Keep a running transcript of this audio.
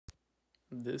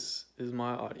This is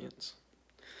my audience.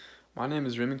 My name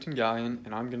is Remington Galyen,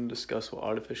 and I'm going to discuss what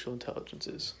artificial intelligence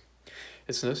is.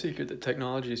 It's no secret that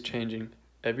technology is changing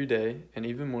every day, and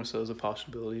even more so is the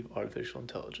possibility of artificial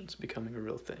intelligence becoming a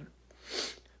real thing.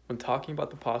 When talking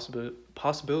about the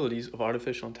possibilities of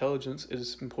artificial intelligence, it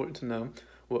is important to know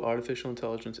what artificial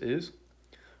intelligence is,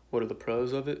 what are the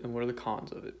pros of it, and what are the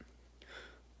cons of it.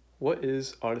 What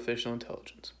is artificial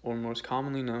intelligence, or most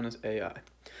commonly known as AI?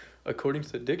 According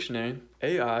to the dictionary,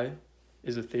 AI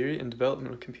is a theory and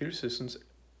development of computer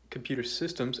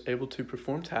systems able to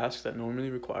perform tasks that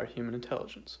normally require human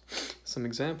intelligence. Some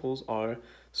examples are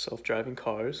self-driving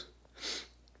cars,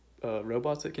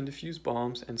 robots that can defuse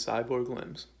bombs, and cyborg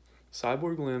limbs.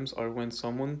 Cyborg limbs are when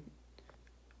someone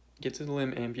gets a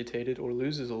limb amputated or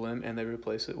loses a limb and they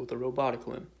replace it with a robotic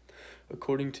limb.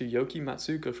 According to Yoki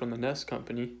Matsuka from the Nest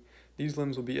Company, these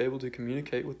limbs will be able to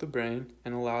communicate with the brain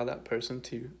and allow that person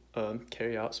to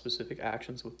carry out specific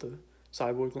actions with the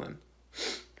cyborg limb.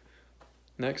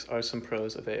 Next are some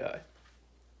pros of AI.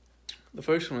 The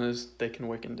first one is they can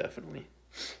work indefinitely.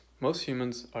 Most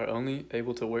humans are only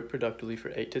able to work productively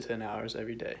for 8 to 10 hours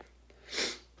every day.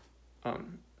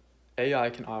 AI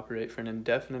can operate for an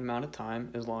indefinite amount of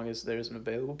time as long as there's an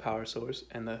available power source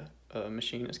and the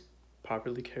machine is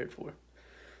properly cared for.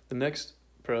 The next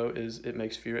pro is it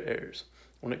makes fewer errors.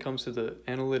 When it comes to the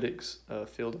analytics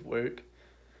field of work,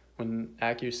 when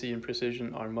accuracy and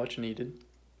precision are much needed,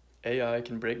 AI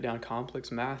can break down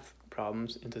complex math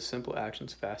problems into simple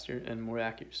actions faster and more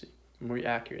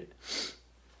accurate.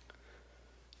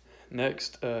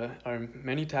 Next,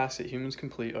 many tasks that humans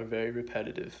complete are very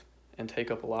repetitive and take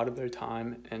up a lot of their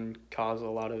time and cause a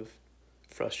lot of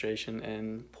frustration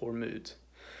and poor moods.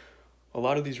 A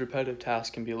lot of these repetitive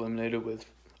tasks can be eliminated with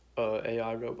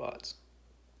AI robots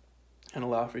and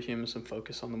allow for humans to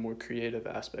focus on the more creative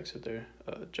aspects of their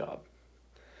job.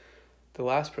 The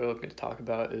last pro I'm going to talk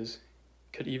about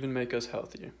could even make us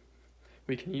healthier.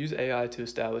 We can use AI to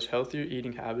establish healthier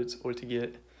eating habits or to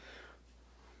get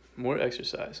more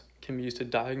exercise. It can be used to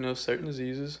diagnose certain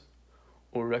diseases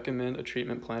or recommend a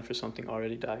treatment plan for something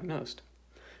already diagnosed.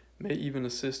 It may even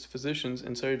assist physicians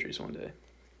in surgeries one day.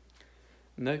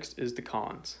 Next is the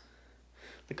cons.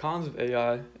 The cons of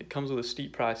AI, it comes with a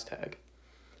steep price tag.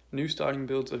 New starting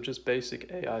builds of just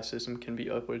basic AI system can be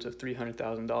upwards of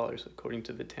 $300,000 according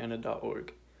to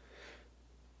vitana.org.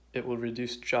 It will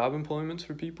reduce job employments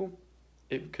for people.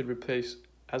 It could replace,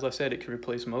 as I said, it could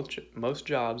replace most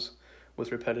jobs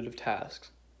with repetitive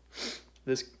tasks.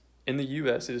 In the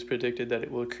US, it is predicted that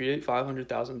it will create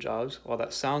 500,000 jobs. While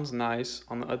that sounds nice,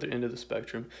 on the other end of the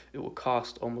spectrum, it will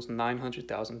cost almost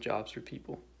 900,000 jobs for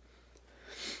people.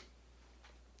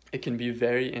 It can be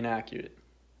very inaccurate.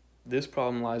 This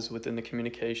problem lies within the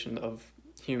communication of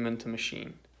human to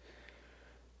machine.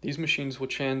 These machines will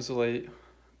translate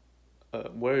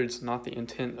words, not the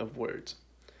intent of words.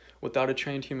 Without a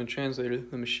trained human translator,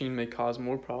 the machine may cause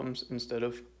more problems instead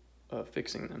of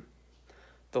fixing them.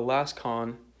 The last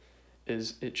con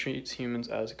is it treats humans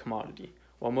as a commodity.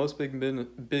 While most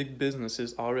big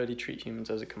businesses already treat humans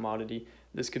as a commodity,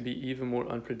 this could be even more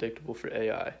unpredictable for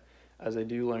AI, as they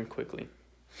do learn quickly.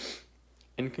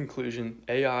 In conclusion,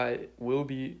 AI will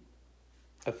be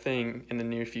a thing in the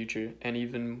near future and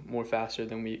even more faster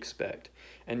than we expect.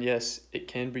 And yes, it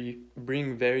can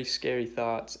bring very scary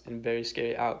thoughts and very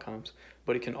scary outcomes,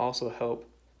 but it can also help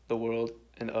the world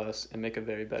and us and make a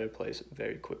very better place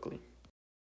very quickly.